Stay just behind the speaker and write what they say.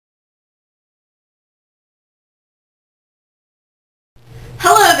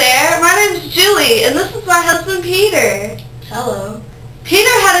Hello there, my name's Julie, and this is my husband Peter. Hello.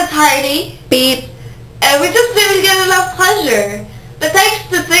 Peter had a tidy, Beep. and we just didn't get enough pleasure. But thanks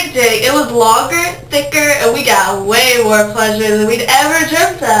to Thick Dick, it was longer, thicker, and we got way more pleasure than we'd ever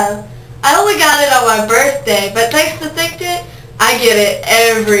dreamt of. I only got it on my birthday, but thanks to Thick Dick, I get it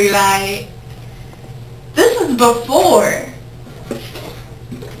every night. This is before,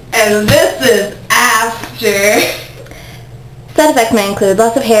 and this is after. Side effects may include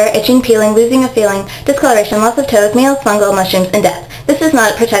loss of hair, itching, peeling, losing of feeling, discoloration, loss of toes, nails, fungal, mushrooms, and death. This does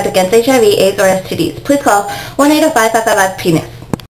not protect against HIV, AIDS, or STDs. Please call 1-805-555-PENIS.